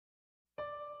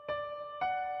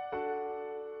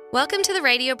Welcome to the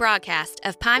radio broadcast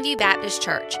of Pineview Baptist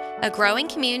Church, a growing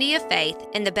community of faith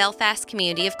in the Belfast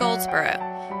community of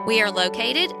Goldsboro. We are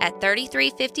located at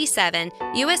 3357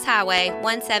 U.S. Highway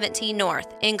 117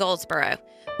 North in Goldsboro.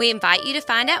 We invite you to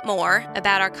find out more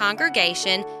about our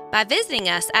congregation by visiting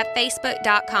us at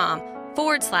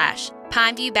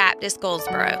facebook.com/Pineview Baptist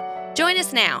Goldsboro. Join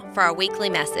us now for our weekly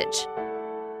message.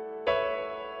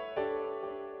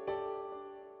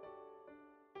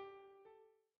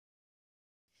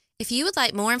 If you would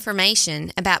like more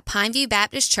information about Pineview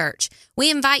Baptist Church,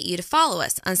 we invite you to follow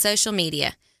us on social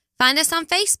media. Find us on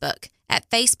Facebook at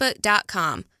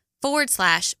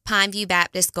facebook.com/Pineview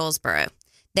Baptist Goldsboro.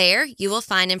 There, you will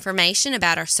find information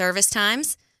about our service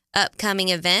times, upcoming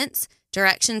events,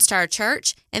 directions to our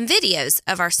church, and videos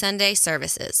of our Sunday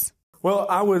services. Well,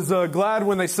 I was glad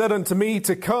when they said unto me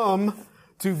to come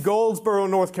to Goldsboro,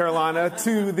 North Carolina,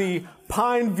 to the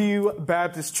Pineview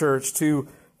Baptist Church to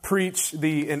preach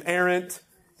the inerrant,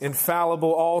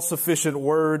 infallible, all-sufficient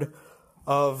Word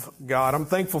of God. I'm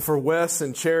thankful for Wes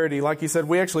and Charity. Like you said,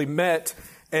 we actually met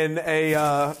in a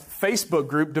Facebook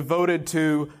group devoted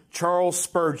to Charles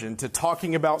Spurgeon, to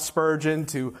talking about Spurgeon,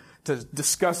 to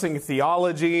discussing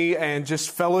theology and just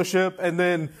fellowship. And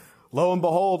then, lo and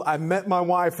behold, I met my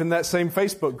wife in that same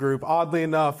Facebook group. Oddly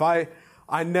enough, I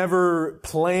never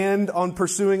planned on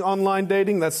pursuing online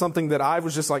dating. That's something that I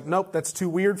was just like, nope, that's too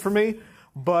weird for me.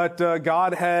 But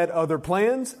God had other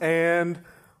plans, and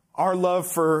our love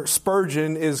for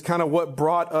Spurgeon is kind of what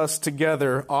brought us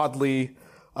together, oddly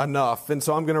enough. And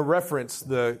so I'm going to reference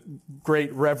the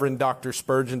great Reverend Dr.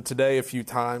 Spurgeon today a few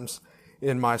times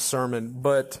in my sermon.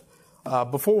 But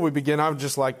before we begin, I would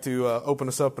just like to open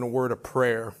us up in a word of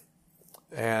prayer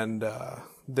and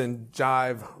then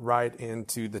dive right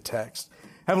into the text.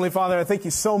 Heavenly Father, I thank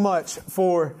you so much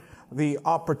for the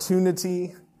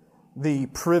opportunity, the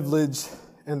privilege,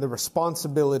 and the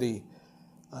responsibility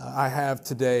I have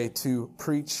today to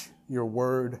preach your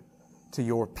word to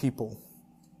your people.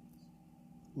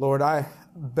 Lord, I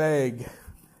beg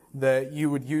that you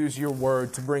would use your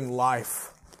word to bring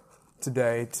life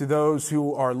today to those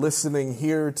who are listening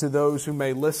here, to those who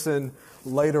may listen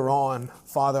later on.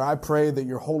 Father, I pray that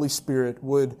your Holy Spirit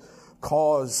would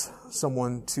cause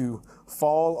someone to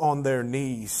fall on their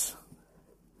knees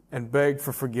and beg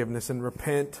for forgiveness and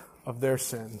repent of their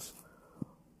sins.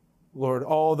 Lord,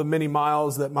 all the many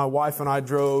miles that my wife and I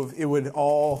drove, it would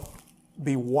all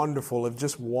be wonderful if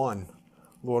just one,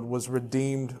 Lord, was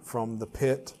redeemed from the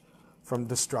pit, from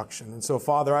destruction. And so,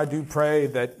 Father, I do pray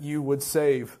that you would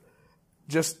save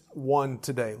just one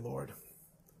today, Lord.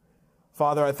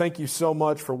 Father, I thank you so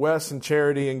much for Wes and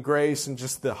Charity and Grace and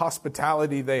just the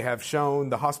hospitality they have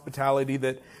shown, the hospitality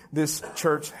that this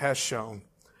church has shown.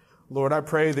 Lord, I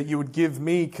pray that you would give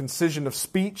me concision of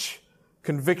speech,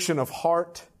 conviction of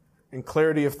heart, and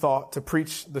clarity of thought to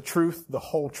preach the truth, the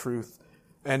whole truth,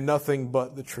 and nothing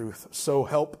but the truth. So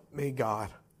help me, God.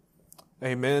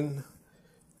 Amen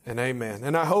and amen.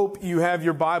 And I hope you have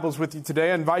your Bibles with you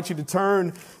today. I invite you to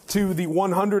turn to the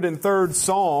 103rd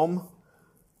Psalm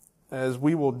as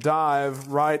we will dive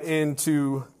right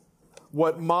into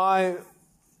what my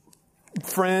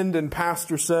friend and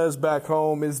pastor says back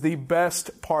home is the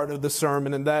best part of the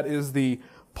sermon, and that is the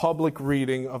public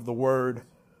reading of the Word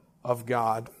of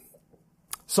God.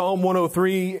 Psalm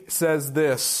 103 says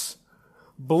this: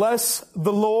 "Bless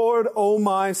the Lord, O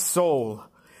my soul,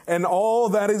 and all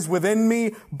that is within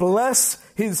me, bless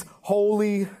his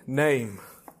holy name.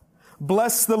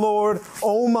 Bless the Lord,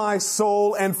 O my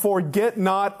soul, and forget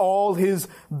not all his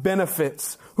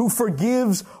benefits, who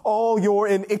forgives all your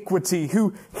iniquity,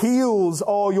 who heals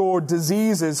all your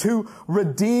diseases, who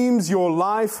redeems your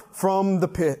life from the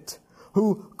pit,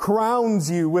 who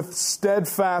crowns you with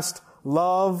steadfast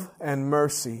love and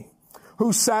mercy,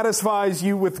 who satisfies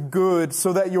you with good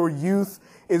so that your youth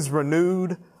is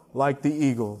renewed like the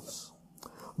eagles.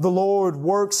 The Lord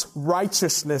works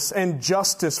righteousness and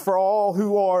justice for all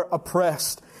who are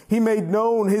oppressed. He made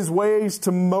known his ways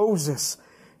to Moses,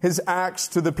 his acts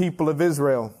to the people of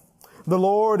Israel. The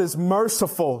Lord is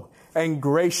merciful and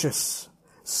gracious,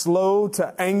 slow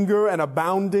to anger and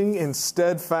abounding in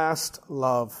steadfast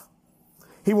love.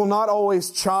 He will not always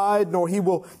chide, nor he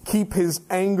will keep his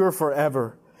anger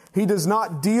forever. He does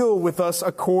not deal with us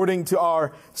according to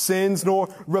our sins, nor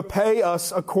repay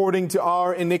us according to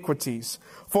our iniquities.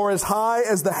 For as high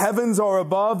as the heavens are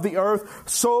above the earth,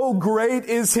 so great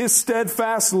is his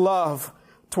steadfast love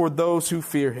toward those who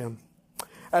fear him.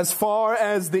 As far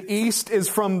as the east is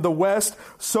from the west,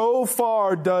 so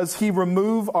far does he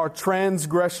remove our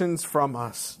transgressions from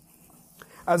us.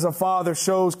 As a father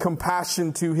shows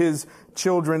compassion to his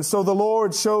children, so the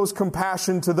Lord shows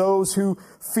compassion to those who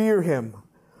fear him.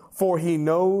 for he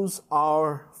knows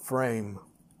our frame.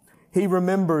 He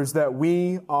remembers that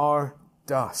we are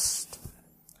dust.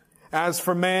 As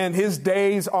for man, his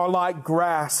days are like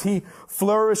grass. He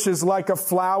flourishes like a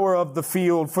flower of the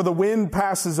field, for the wind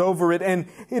passes over it and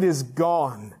it is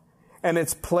gone, and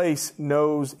its place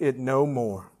knows it no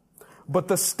more. But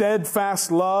the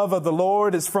steadfast love of the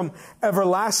Lord is from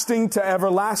everlasting to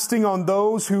everlasting on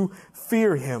those who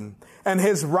fear him, and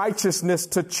his righteousness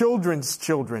to children's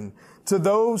children, to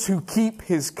those who keep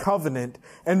his covenant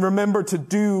and remember to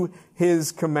do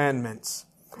his commandments.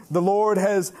 The Lord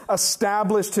has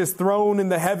established his throne in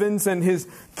the heavens, and his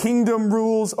kingdom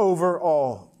rules over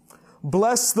all.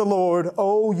 Bless the Lord,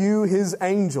 O you his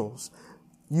angels,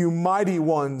 you mighty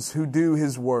ones who do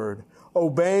his word,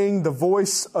 obeying the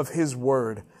voice of his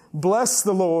word. Bless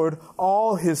the Lord,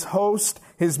 all his host,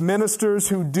 his ministers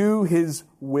who do his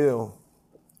will.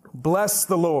 Bless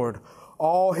the Lord,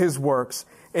 all his works,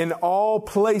 in all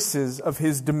places of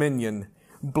his dominion.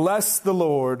 Bless the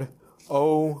Lord,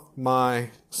 O my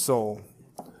soul.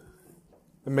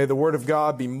 And may the word of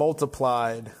God be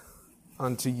multiplied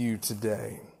unto you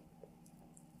today.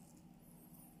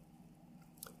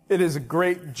 It is a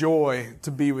great joy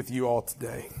to be with you all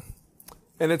today.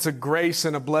 And it's a grace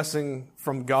and a blessing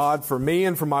from God for me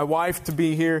and for my wife to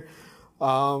be here.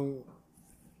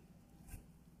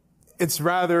 It's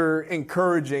rather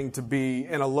encouraging to be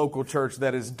in a local church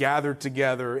that is gathered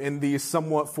together in these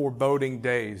somewhat foreboding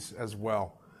days as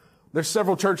well. There's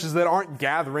several churches that aren't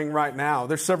gathering right now.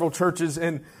 There's several churches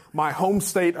in my home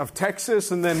state of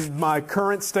Texas and then my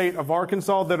current state of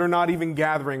Arkansas that are not even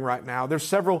gathering right now. There's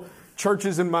several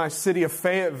churches in my city of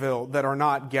Fayetteville that are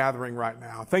not gathering right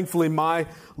now. Thankfully, my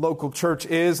local church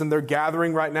is, and they're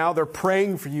gathering right now. They're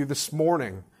praying for you this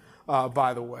morning,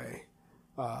 by the way.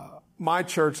 My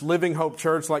church, Living Hope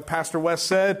Church, like Pastor West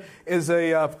said, is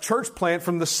a church plant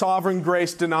from the Sovereign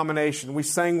Grace denomination. We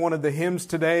sang one of the hymns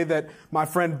today that my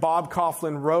friend Bob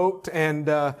Coughlin wrote, and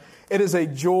it is a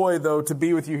joy, though, to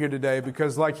be with you here today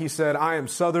because, like he said, I am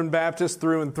Southern Baptist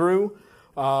through and through.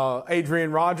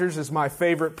 Adrian Rogers is my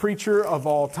favorite preacher of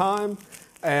all time,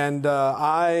 and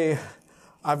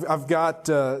I've got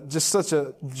just such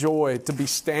a joy to be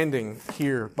standing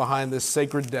here behind this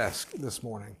sacred desk this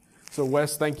morning. So,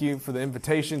 Wes, thank you for the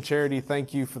invitation. Charity,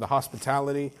 thank you for the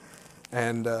hospitality.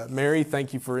 And Mary,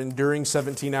 thank you for enduring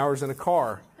 17 hours in a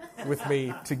car with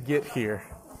me to get here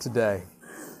today.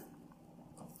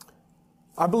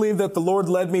 I believe that the Lord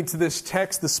led me to this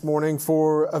text this morning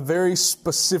for a very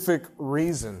specific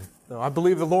reason. I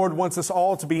believe the Lord wants us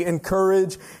all to be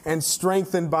encouraged and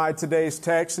strengthened by today's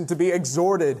text and to be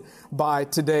exhorted by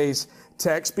today's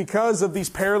text. Because of these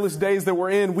perilous days that we're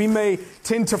in, we may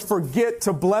tend to forget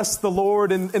to bless the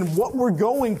Lord in what we're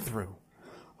going through.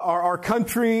 Our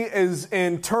country is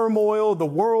in turmoil. The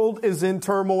world is in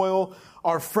turmoil.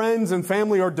 Our friends and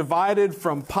family are divided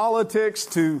from politics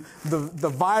to the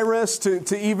virus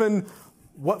to even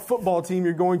what football team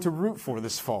you're going to root for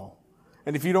this fall.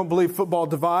 And if you don't believe football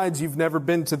divides, you've never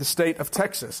been to the state of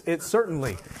Texas. It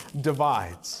certainly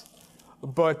divides.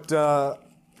 But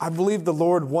I believe the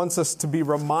Lord wants us to be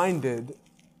reminded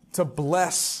to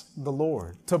bless the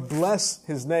Lord, to bless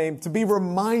his name, to be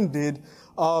reminded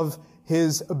of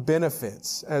his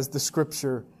benefits, as the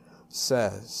scripture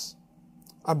says.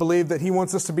 I believe that he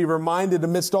wants us to be reminded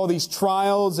amidst all these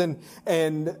trials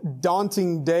and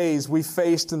daunting days we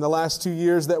faced in the last 2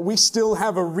 years that we still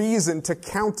have a reason to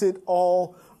count it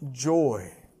all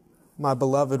joy, my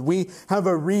beloved. We have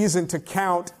a reason to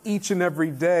count each and every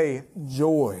day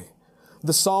joy.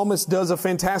 The psalmist does a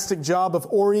fantastic job of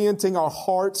orienting our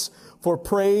hearts for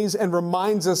praise and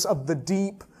reminds us of the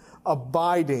deep,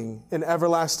 abiding, and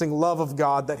everlasting love of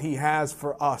God that he has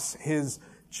for us, his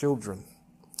children.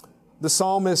 The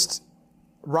psalmist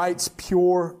writes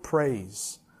pure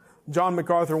praise. John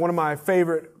MacArthur, one of my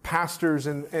favorite pastors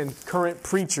and current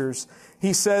preachers,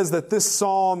 he says that this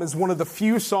psalm is one of the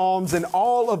few psalms in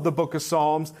all of the book of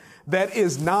Psalms that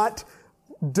is not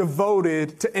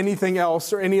devoted to anything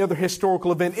else or any other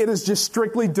historical event. It is just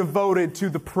strictly devoted to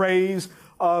the praise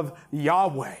of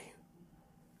Yahweh.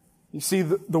 You see,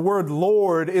 the word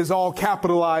Lord is all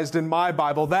capitalized in my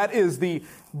Bible. That is the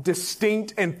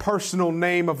distinct and personal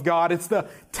name of God. It's the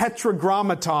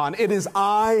tetragrammaton. It is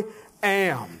I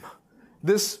am.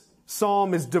 This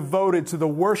psalm is devoted to the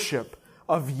worship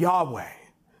of Yahweh,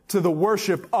 to the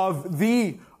worship of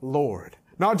the Lord.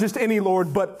 Not just any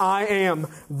Lord, but I am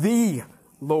the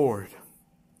Lord.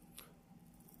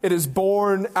 It is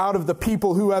born out of the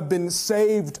people who have been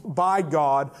saved by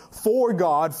God, for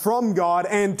God, from God,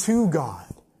 and to God.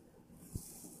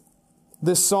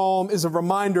 This psalm is a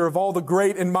reminder of all the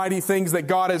great and mighty things that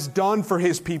God has done for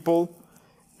his people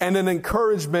and an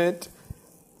encouragement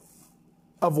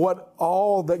of what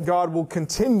all that God will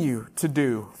continue to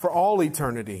do for all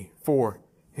eternity for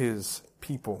His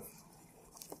people.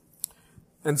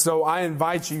 And so I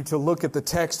invite you to look at the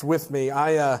text with me.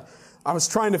 I was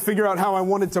trying to figure out how I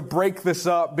wanted to break this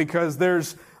up, because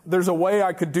there's a way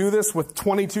I could do this with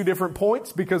 22 different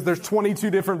points, because there's 22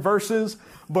 different verses,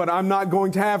 but I'm not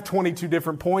going to have 22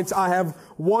 different points. I have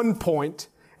one point,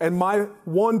 and my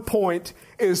one point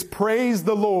is praise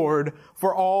the Lord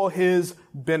for all His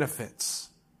benefits.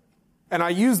 And I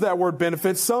use that word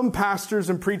benefits. Some pastors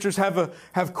and preachers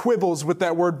have quibbles with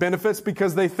that word benefits,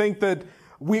 because they think that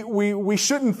we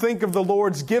shouldn't think of the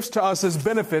Lord's gifts to us as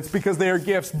benefits because they are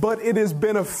gifts, but it is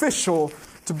beneficial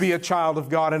to be a child of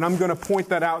God. And I'm going to point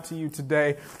that out to you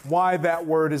today, why that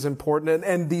word is important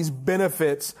and these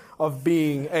benefits of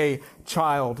being a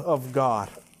child of God.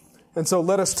 And so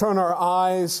let us turn our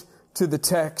eyes to the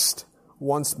text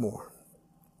once more.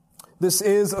 This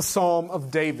is a Psalm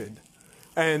of David.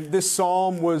 And this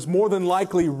psalm was more than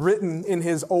likely written in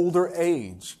his older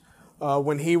age,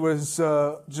 when he was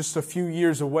just a few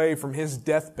years away from his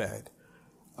deathbed.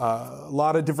 A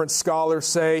lot of different scholars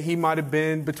say he might have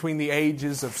been between the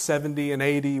ages of 70 and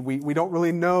 80. We don't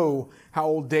really know how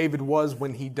old David was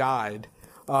when he died.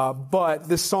 But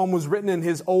this psalm was written in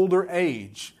his older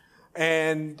age.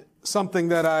 And something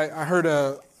that I heard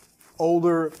an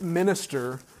older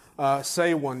minister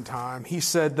say one time, he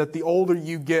said that the older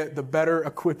you get, the better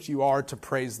equipped you are to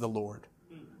praise the Lord,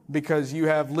 because you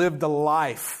have lived a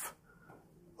life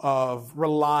of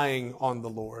relying on the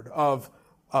Lord, of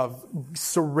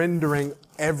surrendering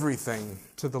everything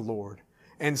to the Lord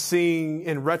and seeing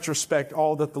in retrospect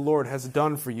all that the Lord has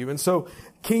done for you. And so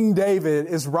King David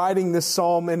is writing this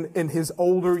psalm in his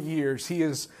older years. He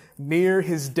is near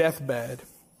his deathbed.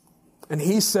 And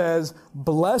he says,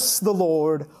 "Bless the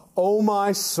Lord, O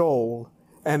my soul,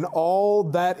 and all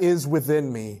that is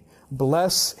within me.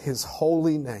 Bless His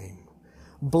holy name.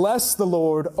 Bless the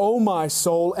Lord, O my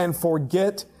soul, and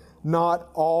forget not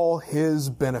all His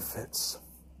benefits."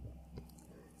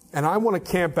 And I want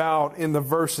to camp out in the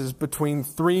verses between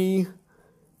 3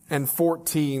 and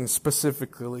 14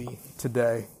 specifically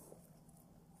today.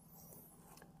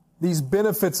 These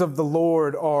benefits of the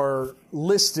Lord are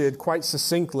listed quite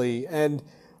succinctly, and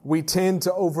we tend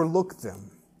to overlook them.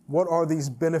 What are these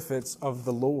benefits of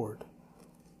the Lord?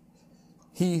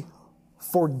 He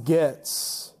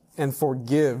forgets and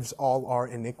forgives all our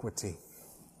iniquity.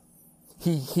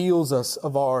 He heals us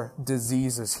of our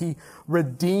diseases. He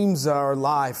redeems our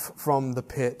life from the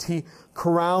pit. He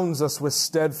crowns us with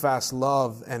steadfast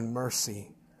love and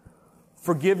mercy.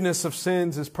 Forgiveness of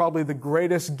sins is probably the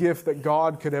greatest gift that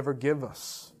God could ever give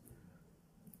us.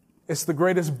 It's the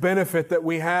greatest benefit that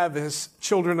we have as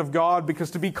children of God,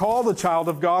 because to be called a child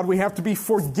of God, we have to be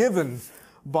forgiven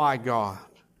by God.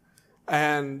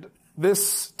 And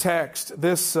this text,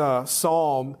 this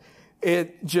psalm,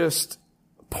 it just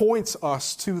points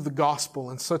us to the gospel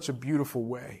in such a beautiful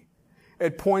way.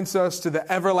 It points us to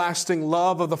the everlasting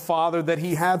love of the Father that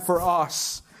He had for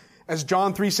us. As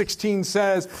John 3:16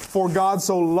 says, "For God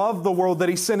so loved the world that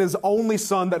He sent His only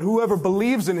Son, that whoever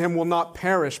believes in Him will not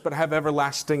perish, but have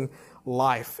everlasting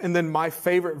life." And then my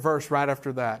favorite verse right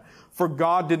after that, "For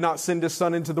God did not send His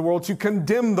Son into the world to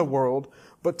condemn the world,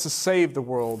 but to save the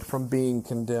world from being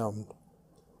condemned."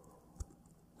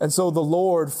 And so the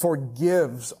Lord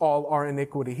forgives all our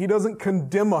iniquity. He doesn't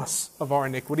condemn us of our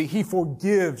iniquity. He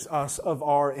forgives us of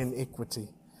our iniquity.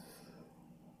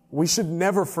 We should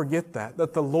never forget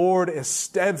that the Lord is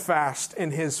steadfast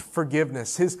in His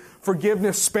forgiveness. His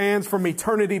forgiveness spans from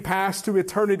eternity past to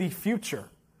eternity future.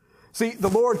 See, the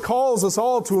Lord calls us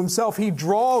all to Himself. He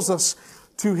draws us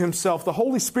to Himself. The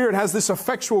Holy Spirit has this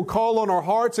effectual call on our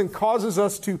hearts and causes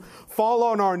us to fall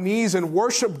on our knees and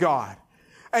worship God.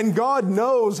 And God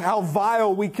knows how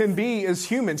vile we can be as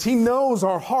humans. He knows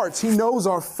our hearts. He knows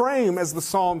our frame, as the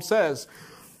Psalm says.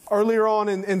 Earlier on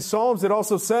in Psalms, it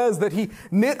also says that He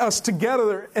knit us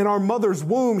together in our mother's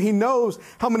womb. He knows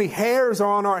how many hairs are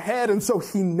on our head, and so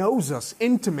He knows us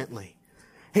intimately.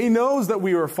 He knows that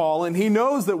we are fallen. He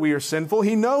knows that we are sinful.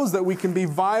 He knows that we can be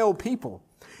vile people.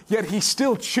 Yet He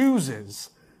still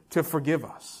chooses to forgive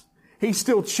us. He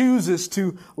still chooses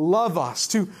to love us,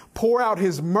 to pour out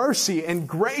His mercy and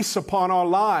grace upon our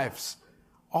lives,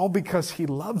 all because He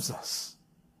loves us.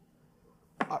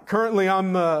 Currently,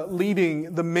 I'm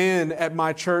leading the men at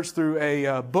my church through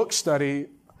a book study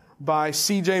by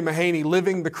C.J. Mahaney,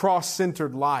 Living the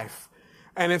Cross-Centered Life.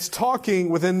 And it's talking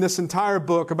within this entire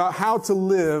book about how to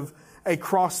live a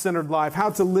cross-centered life, how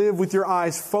to live with your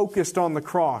eyes focused on the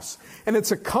cross. And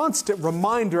it's a constant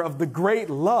reminder of the great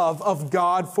love of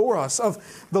God for us,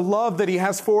 of the love that He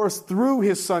has for us through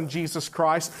His Son, Jesus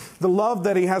Christ, the love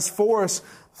that He has for us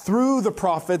through the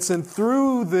prophets and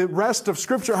through the rest of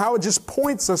Scripture, how it just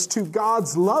points us to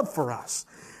God's love for us.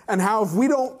 And how if we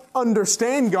don't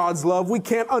understand God's love, we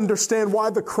can't understand why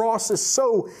the cross is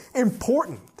so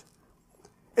important.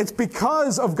 It's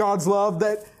because of God's love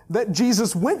that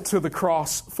Jesus went to the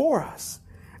cross for us.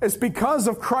 It's because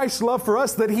of Christ's love for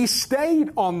us that He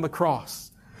stayed on the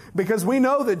cross. Because we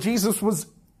know that Jesus was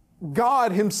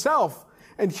God Himself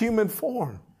in human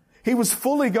form. He was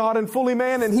fully God and fully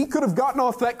man, and He could have gotten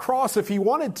off that cross if He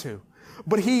wanted to.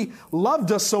 But He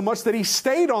loved us so much that He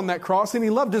stayed on that cross, and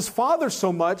He loved His Father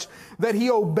so much that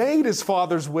He obeyed His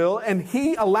Father's will, and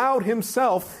He allowed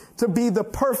Himself to be the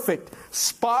perfect,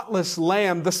 spotless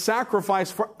lamb, the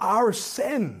sacrifice for our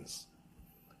sins.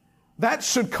 That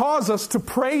should cause us to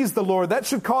praise the Lord. That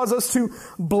should cause us to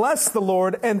bless the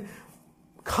Lord and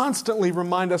constantly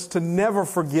remind us to never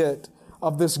forget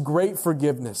of this great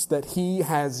forgiveness that He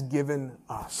has given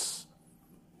us.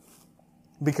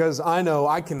 Because I know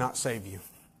I cannot save you.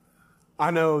 I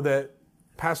know that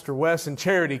Pastor Wes and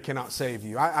Charity cannot save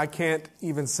you. I can't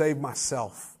even save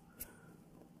myself.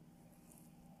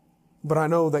 But I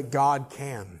know that God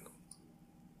can.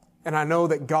 And I know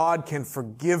that God can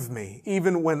forgive me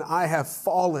even when I have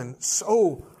fallen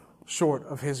so short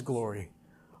of His glory.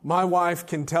 My wife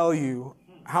can tell you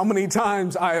how many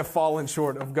times I have fallen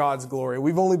short of God's glory.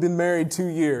 We've only been married 2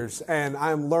 years, and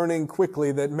I'm learning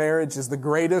quickly that marriage is the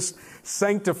greatest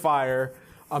sanctifier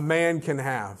a man can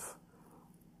have.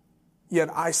 Yet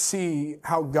I see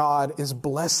how God is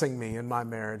blessing me in my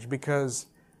marriage, because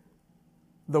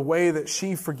the way that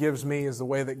she forgives me is the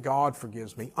way that God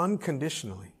forgives me,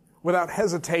 unconditionally, without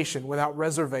hesitation, without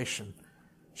reservation.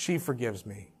 She forgives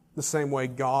me the same way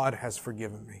God has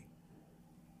forgiven me.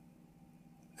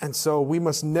 And so we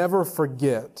must never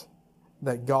forget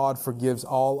that God forgives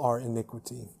all our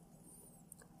iniquity.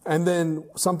 And then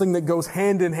something that goes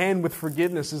hand in hand with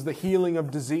forgiveness is the healing of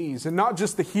disease. And not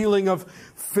just the healing of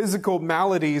physical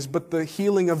maladies, but the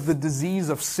healing of the disease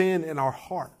of sin in our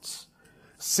hearts.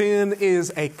 Sin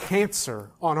is a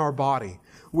cancer on our body.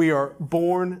 We are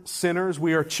born sinners.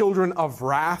 We are children of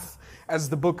wrath, as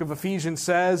the book of Ephesians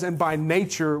says. And by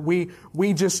nature, we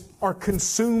just are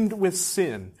consumed with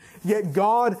sin. Yet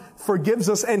God forgives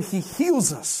us and He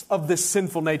heals us of this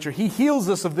sinful nature. He heals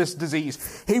us of this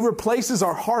disease. He replaces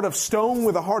our heart of stone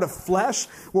with a heart of flesh,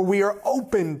 where we are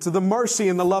open to the mercy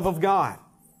and the love of God.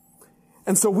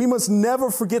 And so we must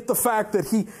never forget the fact that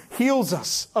He heals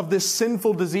us of this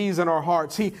sinful disease in our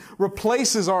hearts. He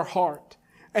replaces our heart,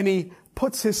 and He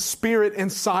puts His Spirit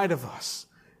inside of us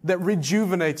that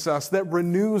rejuvenates us, that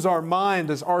renews our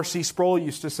mind, as R.C. Sproul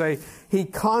used to say. He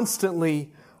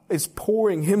constantly is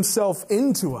pouring Himself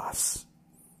into us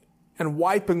and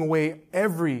wiping away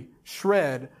every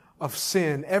shred of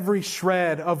sin, every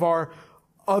shred of our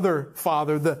other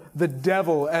father, the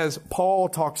devil, as Paul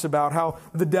talks about how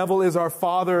the devil is our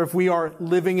father if we are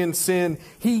living in sin.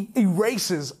 He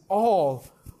erases all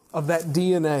of that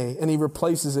DNA and He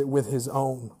replaces it with His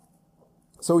own.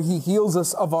 So He heals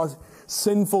us of our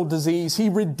sinful disease. He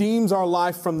redeems our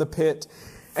life from the pit,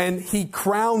 and He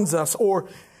crowns us, or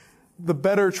the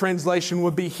better translation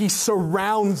would be, He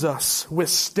surrounds us with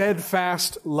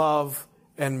steadfast love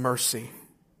and mercy.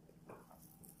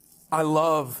 I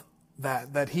love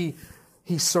that He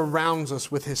surrounds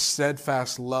us with His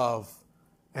steadfast love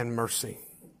and mercy.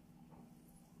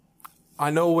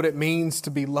 I know what it means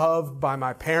to be loved by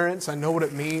my parents. I know what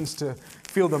it means to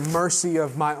feel the mercy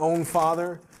of my own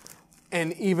father.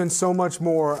 And even so much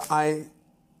more, I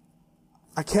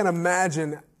can't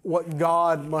imagine what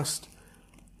God must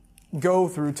go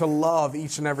through to love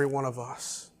each and every one of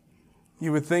us.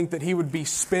 You would think that He would be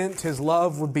spent, His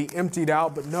love would be emptied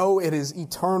out, but no, it is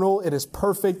eternal, it is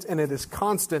perfect, and it is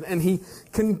constant, and He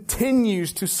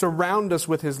continues to surround us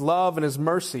with His love and His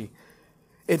mercy.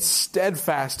 It's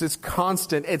steadfast, it's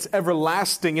constant, it's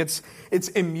everlasting, it's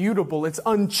immutable, it's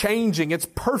unchanging, it's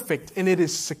perfect, and it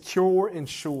is secure and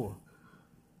sure.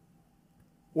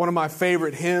 One of my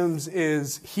favorite hymns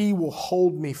is, He will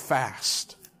hold me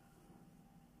fast.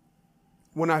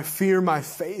 When I fear my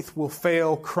faith will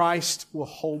fail, Christ will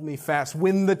hold me fast.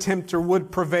 When the tempter would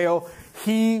prevail,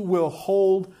 He will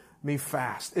hold me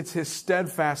fast. It's His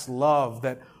steadfast love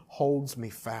that holds me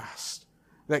fast,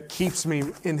 that keeps me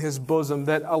in His bosom,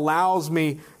 that allows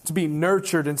me to be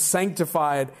nurtured and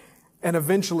sanctified and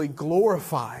eventually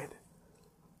glorified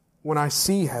when I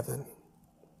see heaven.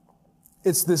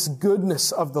 It's this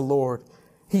goodness of the Lord.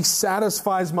 He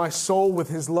satisfies my soul with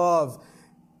His love.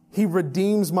 He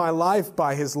redeems my life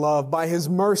by His love. By His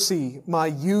mercy, my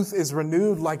youth is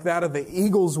renewed like that of the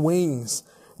eagle's wings.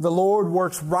 The Lord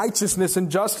works righteousness and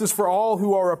justice for all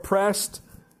who are oppressed.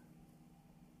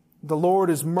 The Lord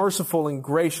is merciful and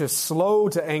gracious, slow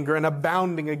to anger, and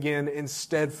abounding again in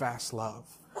steadfast love.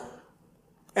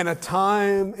 In a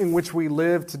time in which we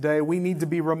live today, we need to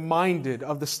be reminded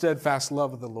of the steadfast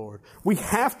love of the Lord. We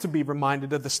have to be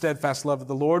reminded of the steadfast love of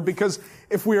the Lord, because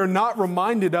if we are not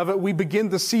reminded of it, we begin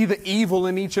to see the evil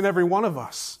in each and every one of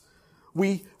us.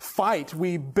 We fight,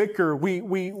 we bicker,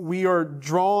 we are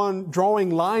drawing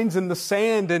lines in the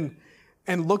sand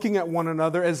and looking at one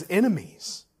another as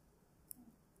enemies.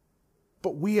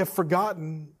 But we have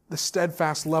forgotten the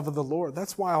steadfast love of the Lord.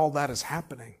 That's why all that is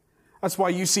happening. That's why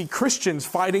you see Christians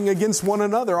fighting against one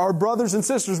another. Our brothers and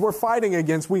sisters we're fighting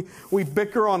against. We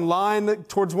bicker online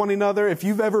towards one another. If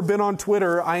you've ever been on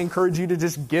Twitter, I encourage you to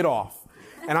just get off.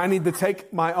 And I need to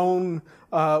take my own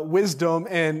wisdom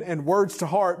and words to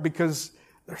heart, because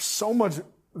there's so much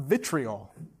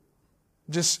vitriol.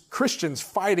 Just Christians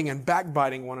fighting and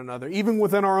backbiting one another. Even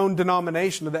within our own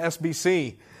denomination of the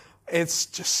SBC.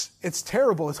 It's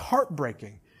terrible. It's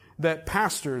heartbreaking that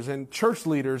pastors and church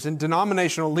leaders and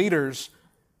denominational leaders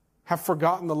have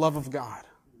forgotten the love of God.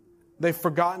 They've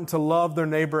forgotten to love their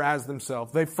neighbor as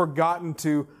themselves. They've forgotten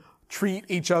to treat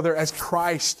each other as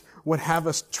Christ would have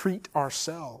us treat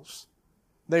ourselves.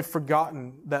 They've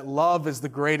forgotten that love is the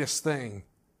greatest thing.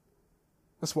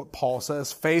 That's what Paul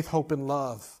says, faith, hope, and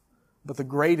love. But the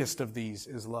greatest of these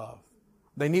is love.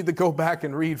 They need to go back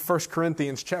and read 1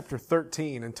 Corinthians chapter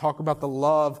 13 and talk about the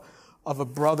love of a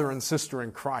brother and sister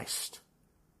in Christ.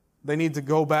 They need to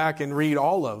go back and read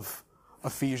all of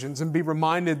Ephesians and be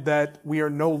reminded that we are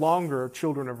no longer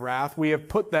children of wrath. We have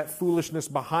put that foolishness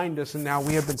behind us, and now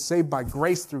we have been saved by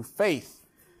grace through faith.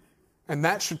 And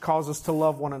that should cause us to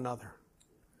love one another.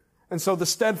 And so the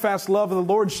steadfast love of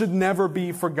the Lord should never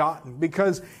be forgotten,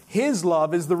 because His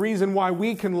love is the reason why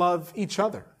we can love each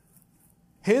other.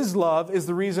 His love is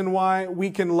the reason why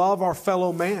we can love our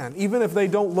fellow man, even if they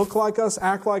don't look like us,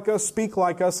 act like us, speak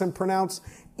like us, and pronounce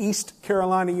East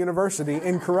Carolina University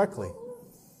incorrectly.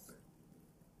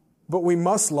 But we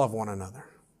must love one another.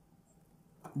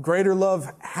 Greater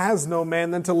love has no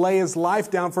man than to lay his life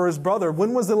down for his brother.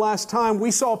 When was the last time we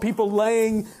saw people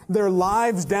laying their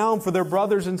lives down for their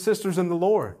brothers and sisters in the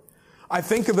Lord? I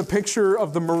think of the picture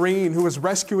of the Marine who was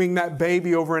rescuing that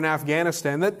baby over in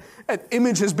Afghanistan. That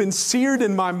image has been seared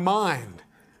in my mind.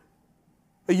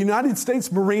 A United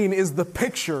States Marine is the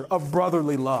picture of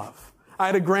brotherly love. I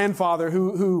had a grandfather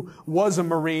who was a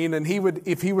Marine, and he would,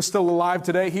 if he was still alive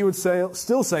today, he would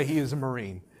still say he is a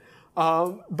Marine.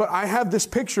 But I have this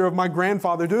picture of my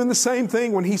grandfather doing the same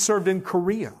thing when he served in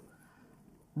Korea,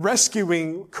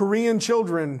 rescuing Korean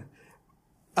children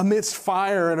amidst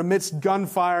fire and amidst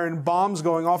gunfire and bombs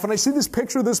going off. And I see this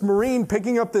picture of this Marine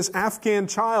picking up this Afghan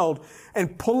child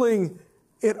and pulling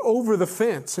it over the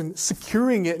fence and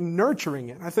securing it and nurturing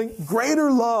it. I think greater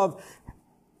love,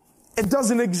 it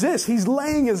doesn't exist. He's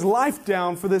laying his life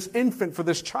down for this infant, for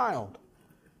this child.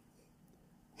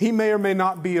 He may or may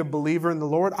not be a believer in the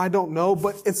Lord. I don't know.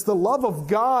 But it's the love of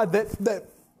God that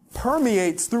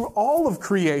permeates through all of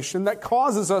creation that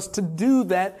causes us to do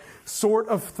that sort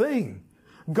of thing.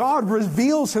 God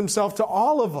reveals Himself to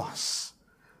all of us.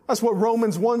 That's what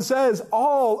Romans 1 says.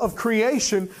 All of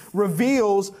creation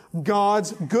reveals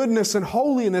God's goodness and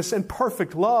holiness and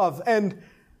perfect love. And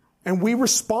we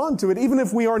respond to it. Even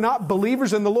if we are not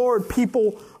believers in the Lord,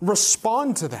 people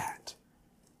respond to that.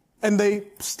 And they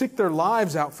stick their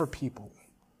lives out for people.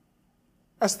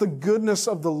 That's the goodness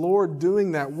of the Lord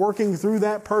doing that, working through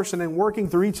that person and working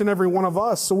through each and every one of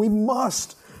us. So we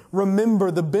must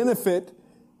remember the benefit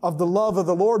of the love of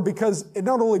the Lord, because it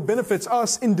not only benefits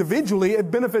us individually, it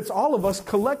benefits all of us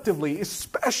collectively,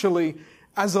 especially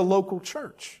as a local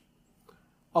church.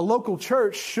 A local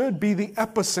church should be the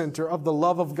epicenter of the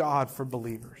love of God for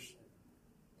believers.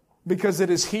 Because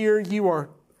it is here you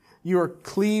are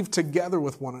cleaved together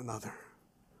with one another.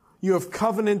 You have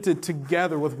covenanted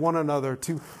together with one another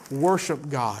to worship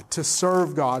God, to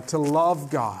serve God, to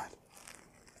love God.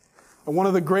 And one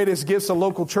of the greatest gifts a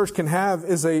local church can have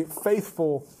is a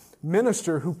faithful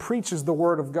minister who preaches the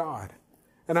Word of God.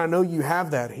 And I know you have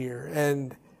that here.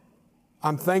 And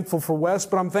I'm thankful for Wes,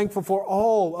 but I'm thankful for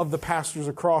all of the pastors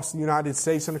across the United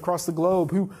States and across the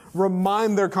globe who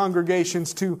remind their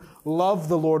congregations to love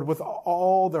the Lord with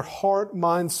all their heart,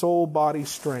 mind, soul, body,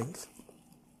 strength.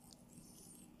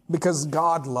 Because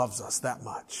God loves us that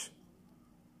much.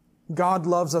 God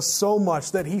loves us so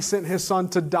much that He sent His Son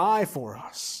to die for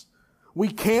us. We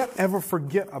can't ever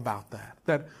forget about that.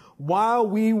 That while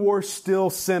we were still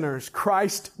sinners,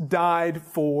 Christ died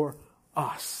for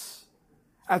us.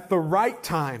 At the right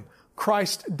time,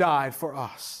 Christ died for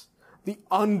us. The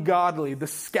ungodly, the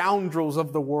scoundrels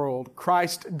of the world,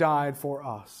 Christ died for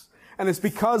us. And it's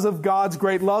because of God's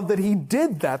great love that He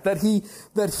did that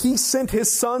He sent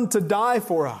His Son to die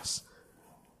for us.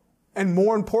 And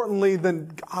more importantly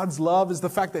than God's love is the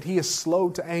fact that He is slow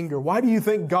to anger. Why do you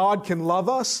think God can love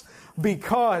us?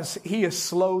 Because He is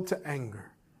slow to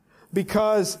anger.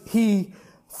 Because He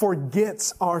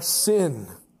forgets our sin.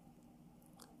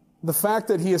 The fact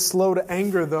that He is slow to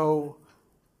anger, though,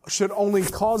 should only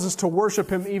cause us to worship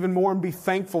Him even more and be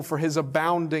thankful for His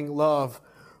abounding love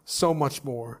so much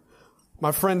more.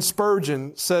 My friend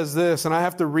Spurgeon says this, and I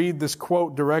have to read this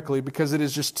quote directly because it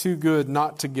is just too good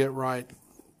not to get right.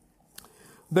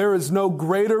 There is no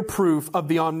greater proof of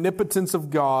the omnipotence of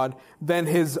God than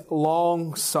His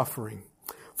long suffering.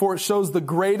 For it shows the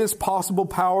greatest possible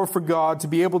power for God to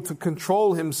be able to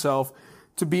control Himself,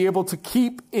 to be able to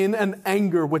keep in an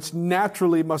anger which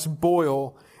naturally must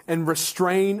boil and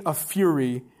restrain a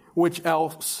fury which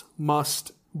else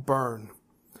must burn.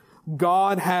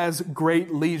 God has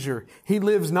great leisure. He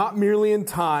lives not merely in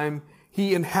time,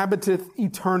 He inhabiteth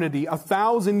eternity.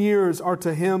 1,000 years are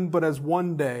to Him but as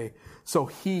one day, so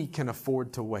He can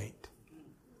afford to wait.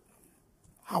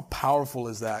 How powerful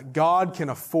is that? God can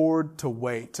afford to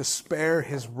wait, to spare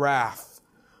His wrath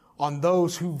on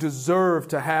those who deserve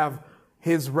to have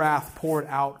His wrath poured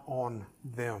out on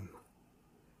them.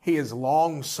 He is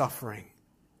long-suffering.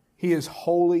 He is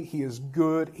holy. He is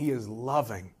good. He is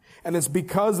loving. And it's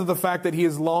because of the fact that He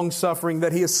is long-suffering,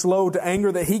 that He is slow to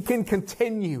anger, that He can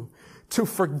continue to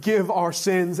forgive our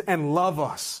sins and love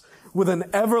us with an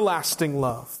everlasting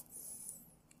love.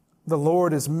 The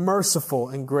Lord is merciful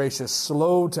and gracious,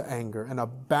 slow to anger, and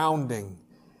abounding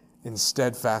in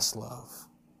steadfast love.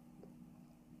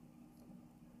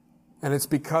 And it's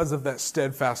because of that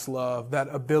steadfast love, that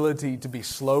ability to be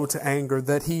slow to anger,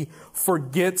 that He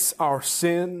forgets our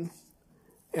sin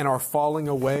and our falling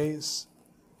aways,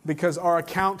 because our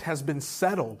account has been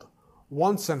settled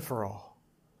once and for all.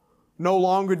 No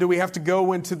longer do we have to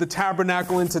go into the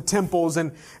tabernacle, into temples,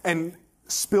 and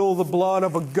spill the blood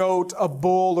of a goat, a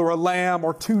bull, or a lamb,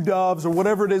 or 2 doves, or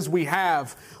whatever it is we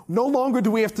have. No longer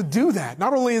do we have to do that.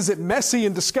 Not only is it messy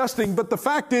and disgusting, but the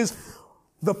fact is,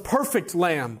 the perfect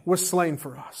lamb was slain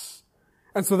for us.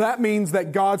 And so that means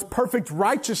that God's perfect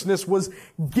righteousness was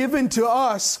given to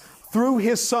us through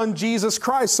His Son, Jesus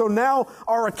Christ. So now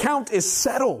our account is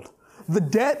settled. The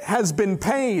debt has been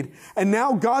paid. And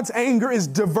now God's anger is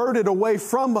diverted away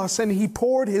from us. And He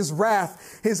poured His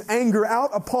wrath, His anger out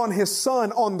upon His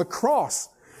Son on the cross.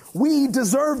 We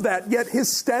deserve that, yet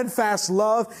His steadfast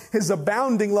love, His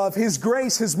abounding love, His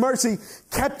grace, His mercy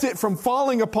kept it from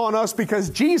falling upon us because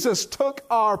Jesus took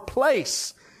our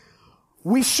place.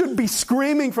 We should be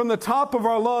screaming from the top of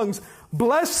our lungs,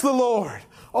 "Bless the Lord,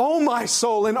 O my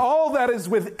soul, and all that is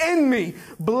within me.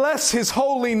 Bless His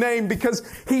holy name, because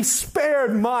He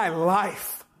spared my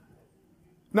life."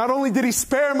 Not only did He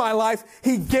spare my life,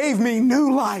 He gave me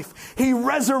new life. He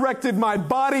resurrected my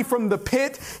body from the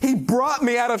pit. He brought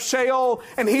me out of Sheol,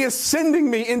 and He is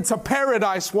sending me into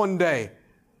paradise one day.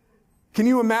 Can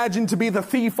you imagine to be the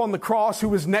thief on the cross who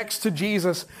was next to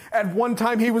Jesus? At one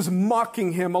time He was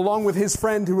mocking Him along with his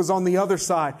friend who was on the other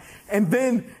side. And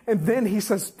then He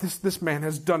says, this man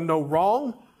has done no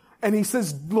wrong. And He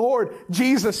says, "Lord,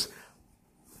 Jesus,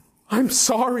 I'm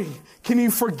sorry. Can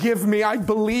you forgive me? I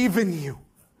believe in you."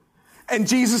 And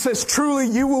Jesus says, "Truly,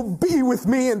 you will be with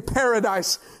me in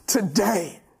paradise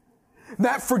today."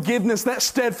 That forgiveness, that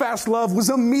steadfast love was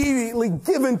immediately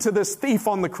given to this thief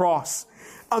on the cross.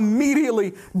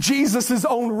 Immediately, Jesus'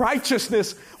 own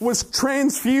righteousness was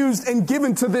transfused and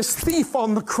given to this thief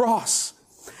on the cross.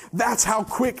 That's how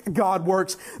quick God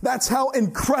works. That's how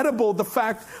incredible the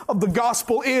fact of the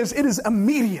gospel is. It is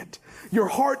immediate. Your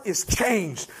heart is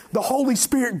changed. The Holy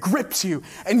Spirit grips you,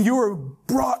 and you are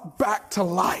brought back to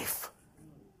life.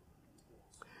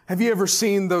 Have you ever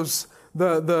seen those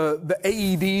the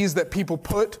AEDs that people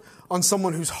put on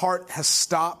someone whose heart has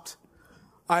stopped?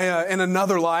 In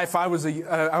another life, I was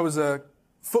a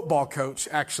football coach,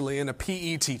 actually, and a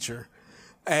PE teacher.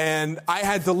 And I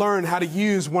had to learn how to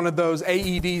use one of those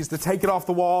AEDs to take it off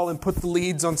the wall and put the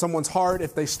leads on someone's heart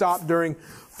if they stop during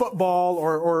football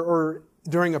or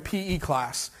during a PE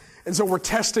class. And so we're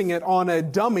testing it on a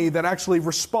dummy that actually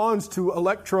responds to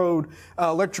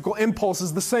electrical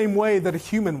impulses the same way that a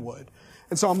human would.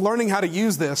 And so I'm learning how to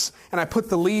use this, and I put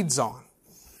the leads on.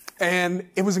 And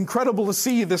it was incredible to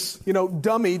see this,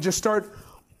 dummy just start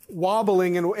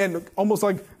wobbling and almost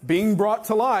like being brought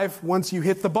to life once you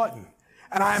hit the button.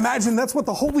 And I imagine that's what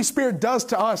the Holy Spirit does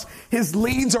to us. His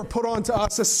leads are put onto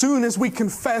us as soon as we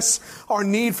confess our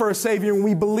need for a Savior and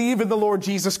we believe in the Lord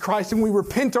Jesus Christ and we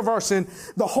repent of our sin.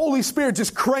 The Holy Spirit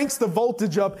just cranks the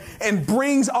voltage up and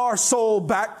brings our soul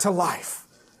back to life.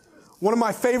 One of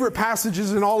my favorite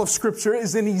passages in all of Scripture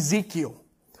is in Ezekiel,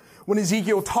 when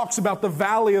Ezekiel talks about the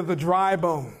valley of the dry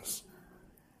bones.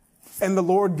 And the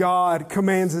Lord God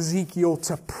commands Ezekiel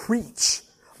to preach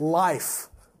life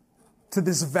to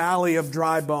this valley of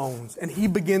dry bones. And he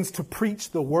begins to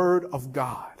preach the Word of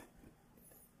God.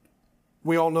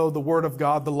 We all know the Word of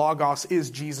God, the Logos, is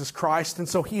Jesus Christ. And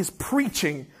so he is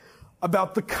preaching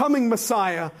about the coming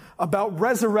Messiah, about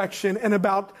resurrection, and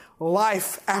about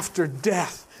life after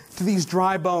death to these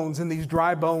dry bones. And these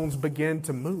dry bones begin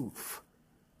to move.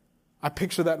 I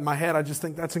picture that in my head. I just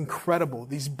think that's incredible.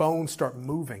 These bones start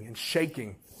moving and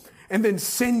shaking. And then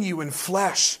sinew and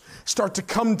flesh start to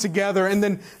come together. And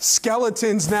then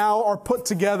skeletons now are put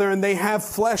together and they have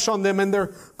flesh on them and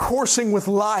they're coursing with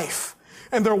life.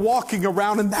 And they're walking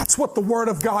around. And that's what the Word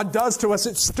of God does to us.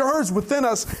 It stirs within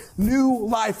us new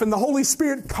life. And the Holy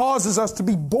Spirit causes us to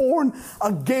be born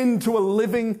again to a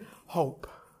living hope.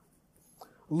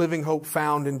 Living hope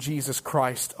found in Jesus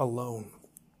Christ alone.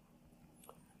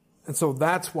 And so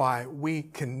that's why we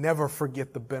can never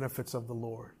forget the benefits of the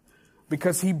Lord.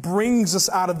 Because He brings us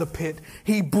out of the pit.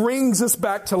 He brings us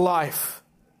back to life.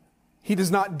 He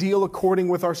does not deal according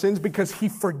with our sins because He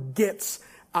forgets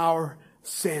our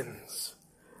sins.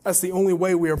 That's the only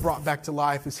way we are brought back to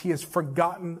life, is He has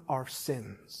forgotten our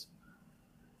sins.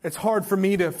 It's hard for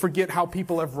me to forget how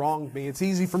people have wronged me. It's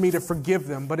easy for me to forgive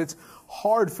them, but it's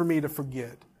hard for me to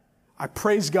forget. I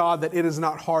praise God that it is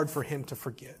not hard for Him to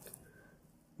forget.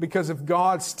 Because if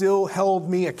God still held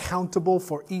me accountable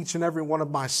for each and every one of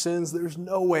my sins, there's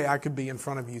no way I could be in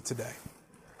front of you today.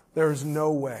 There is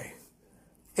no way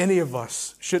any of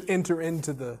us should enter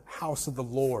into the house of the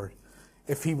Lord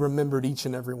if He remembered each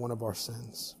and every one of our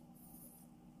sins.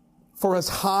 For as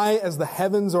high as the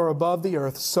heavens are above the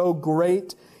earth, so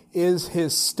great is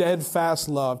His steadfast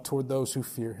love toward those who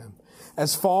fear Him.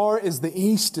 As far as the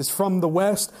east is from the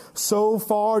west, so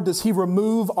far does He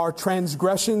remove our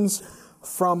transgressions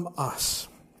from us.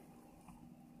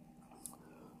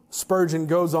 Spurgeon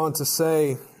goes on to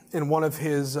say in one of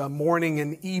his morning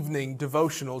and evening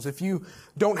devotionals, if you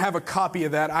don't have a copy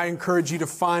of that, I encourage you to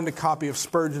find a copy of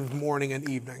Spurgeon's morning and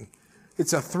evening.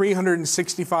 It's a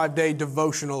 365-day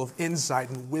devotional of insight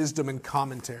and wisdom and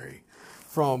commentary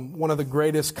from one of the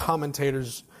greatest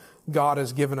commentators God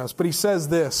has given us. But he says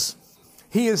this: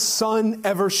 He is sun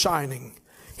ever shining.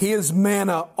 He is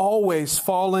manna always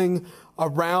falling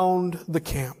around the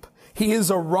camp. He is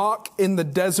a rock in the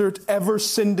desert, ever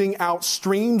sending out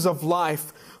streams of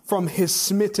life from His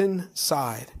smitten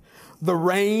side. The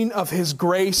rain of His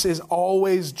grace is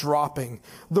always dropping.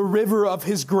 The river of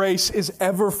His grace is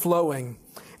ever flowing.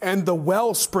 And the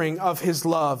wellspring of His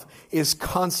love is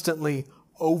constantly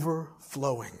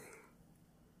overflowing.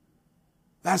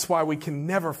 That's why we can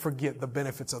never forget the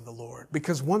benefits of the Lord.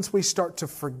 Because once we start to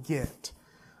forget,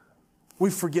 we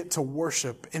forget to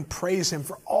worship and praise Him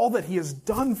for all that He has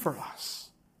done for us.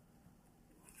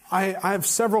 I have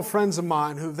several friends of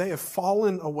mine who they have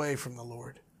fallen away from the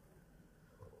Lord.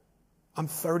 I'm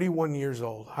 31 years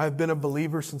old. I've been a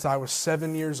believer since I was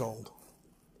 7 years old.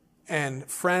 And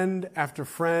friend after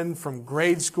friend from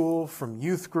grade school, from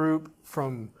youth group,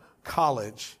 from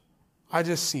college, I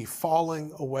just see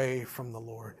falling away from the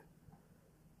Lord.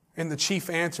 And the chief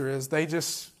answer is they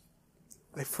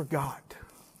forgot.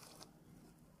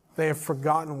 They have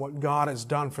forgotten what God has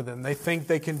done for them. They think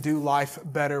they can do life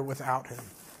better without Him.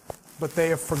 But they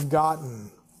have forgotten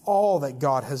all that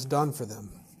God has done for them.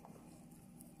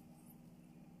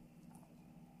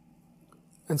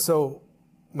 And so,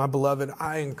 my beloved,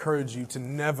 I encourage you to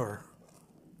never,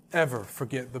 ever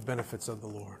forget the benefits of the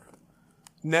Lord.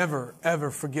 Never, ever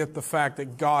forget the fact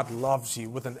that God loves you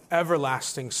with an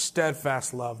everlasting,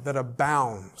 steadfast love that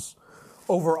abounds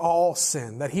over all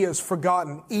sin, that He has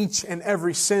forgotten each and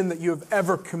every sin that you have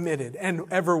ever committed and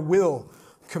ever will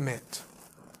commit.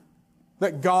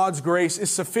 That God's grace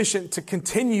is sufficient to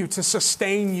continue to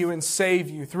sustain you and save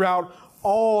you throughout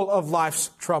all of life's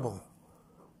trouble.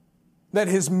 That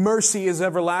His mercy is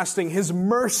everlasting. His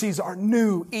mercies are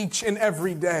new each and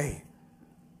every day.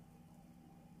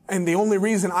 And the only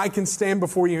reason I can stand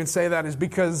before you and say that is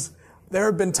because there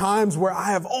have been times where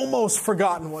I have almost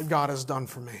forgotten what God has done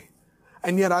for me.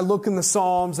 And yet I look in the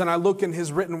Psalms and I look in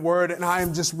His written word and I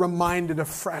am just reminded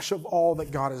afresh of all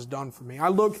that God has done for me. I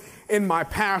look in my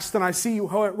past and I see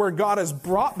where God has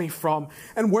brought me from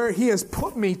and where He has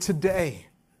put me today.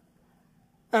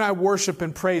 And I worship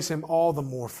and praise Him all the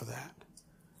more for that.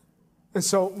 And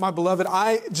so, my beloved,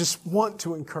 I just want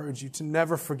to encourage you to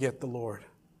never forget the Lord,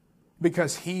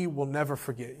 because He will never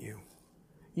forget you.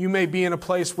 You may be in a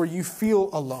place where you feel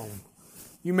alone.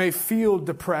 You may feel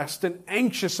depressed and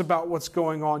anxious about what's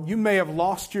going on. You may have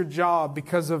lost your job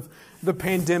because of the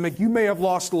pandemic. You may have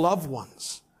lost loved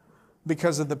ones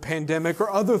because of the pandemic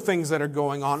or other things that are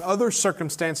going on, other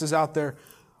circumstances out there.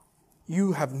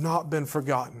 You have not been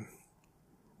forgotten,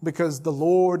 because the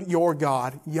Lord your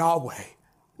God, Yahweh,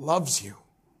 loves you.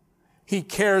 He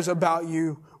cares about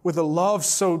you with a love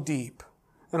so deep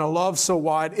and a love so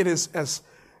wide. It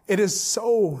is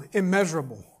so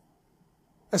immeasurable.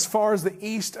 As far as the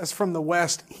east as from the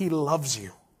west, He loves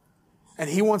you. And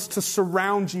He wants to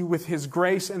surround you with His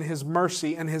grace and His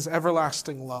mercy and His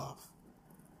everlasting love.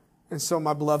 And so,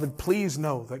 my beloved, please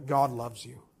know that God loves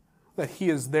you, that He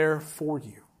is there for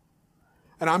you.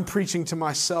 And I'm preaching to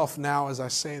myself now as I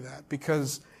say that,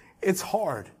 because it's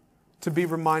hard to be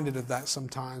reminded of that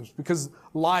sometimes, because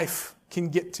life can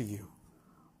get to you.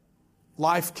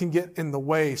 Life can get in the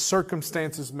way.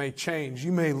 Circumstances may change.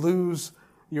 You may lose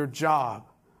your job.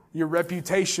 Your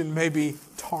reputation may be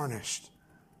tarnished.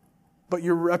 But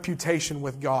your reputation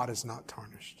with God is not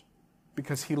tarnished,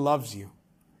 because He loves you.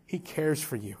 He cares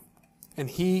for you. And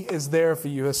He is there for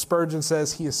you. As Spurgeon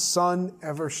says, He is sun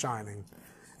ever shining.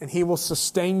 And He will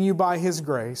sustain you by His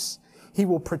grace. He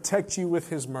will protect you with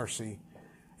His mercy.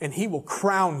 And He will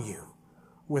crown you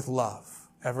with love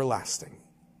everlasting.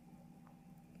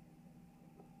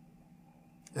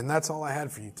 And that's all I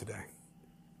had for you today.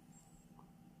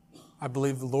 I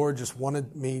believe the Lord just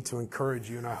wanted me to encourage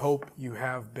you, and I hope you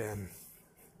have been.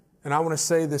 And I want to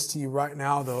say this to you right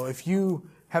now, though. If you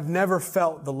have never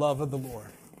felt the love of the Lord,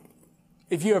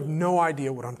 if you have no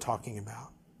idea what I'm talking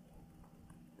about,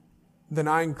 then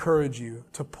I encourage you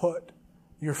to put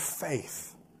your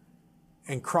faith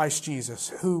in Christ Jesus,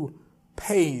 who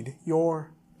paid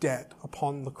your debt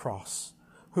upon the cross,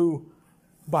 who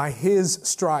by His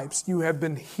stripes you have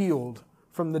been healed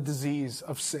from the disease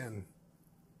of sin,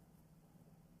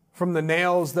 from the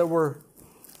nails that were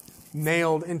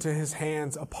nailed into His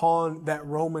hands upon that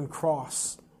Roman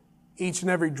cross. Each and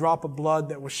every drop of blood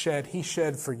that was shed, He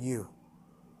shed for you.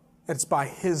 It's by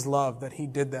His love that He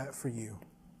did that for you.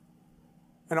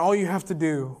 And all you have to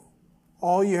do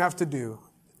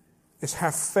is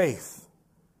have faith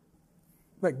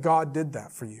that God did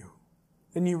that for you.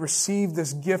 And you receive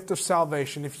this gift of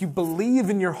salvation if you believe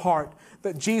in your heart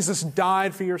that Jesus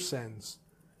died for your sins.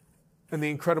 And the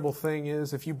incredible thing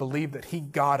is, if you believe that He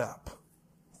got up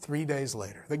 3 days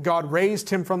later, that God raised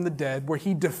Him from the dead, where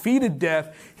He defeated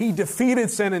death, He defeated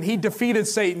sin, and He defeated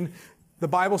Satan, the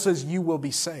Bible says you will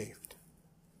be saved.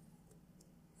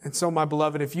 And so, my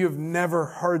beloved, if you have never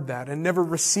heard that and never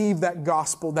received that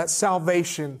gospel, that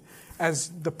salvation as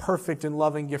the perfect and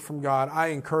loving gift from God, I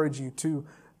encourage you to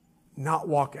not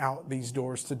walk out these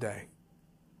doors today,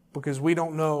 because we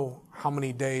don't know how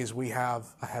many days we have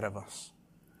ahead of us.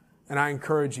 And I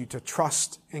encourage you to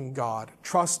trust in God,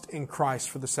 trust in Christ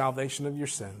for the salvation of your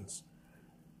sins,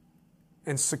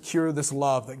 and secure this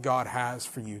love that God has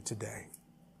for you today.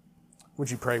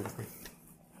 Would you pray with me?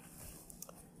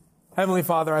 Heavenly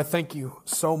Father, I thank you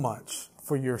so much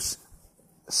for your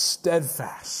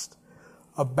steadfast,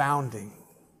 abounding,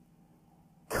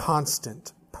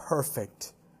 constant,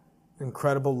 perfect,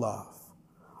 incredible love.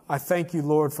 I thank you,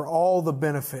 Lord, for all the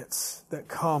benefits that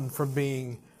come from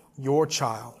being your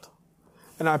child.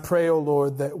 And I pray, O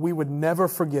Lord, that we would never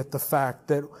forget the fact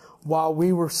that while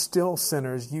we were still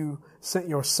sinners, you sent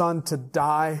your Son to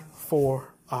die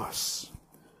for us.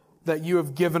 That you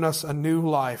have given us a new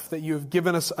life, that you have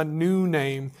given us a new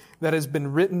name that has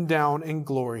been written down in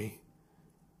glory.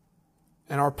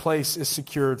 And our place is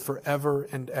secured forever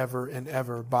and ever and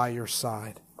ever by your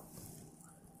side.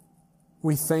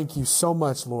 We thank you so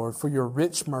much, Lord, for your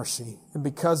rich mercy, and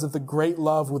because of the great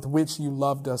love with which you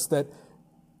loved us, that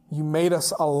you made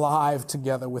us alive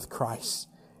together with Christ,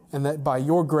 and that by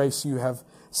your grace you have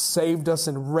saved us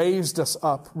and raised us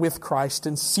up with Christ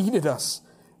and seated us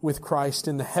with Christ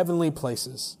in the heavenly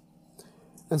places.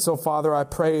 And so, Father, I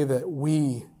pray that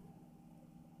we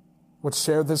would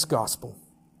share this gospel.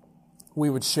 We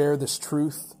would share this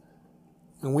truth,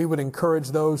 and we would encourage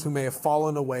those who may have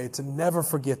fallen away to never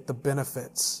forget the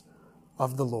benefits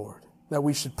of the Lord. That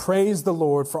we should praise the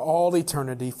Lord for all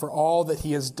eternity, for all that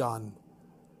He has done,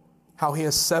 how He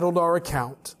has settled our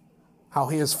account, how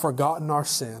He has forgotten our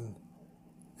sin,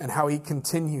 and how He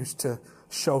continues to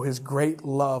show His great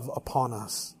love upon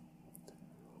us.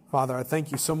 Father, I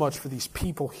thank you so much for these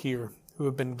people here who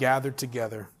have been gathered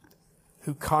together,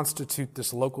 who constitute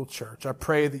this local church. I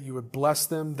pray that you would bless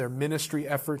them, their ministry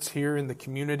efforts here in the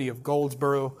community of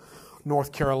Goldsboro.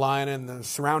 North Carolina and the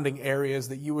surrounding areas,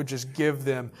 that you would just give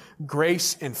them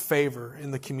grace and favor in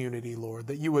the community, Lord,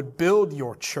 that you would build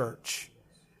your church,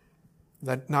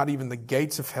 that not even the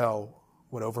gates of hell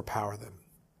would overpower them.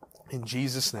 In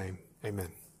Jesus' name, amen.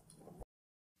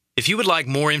 If you would like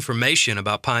more information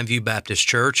about Pineview Baptist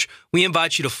Church, we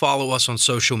invite you to follow us on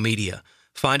social media.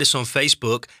 Find us on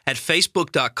Facebook at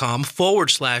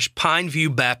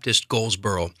facebook.com/Pineview Baptist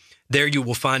Goldsboro. There you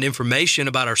will find information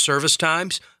about our service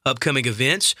times, upcoming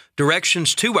events,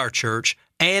 directions to our church,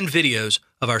 and videos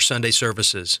of our Sunday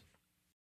services.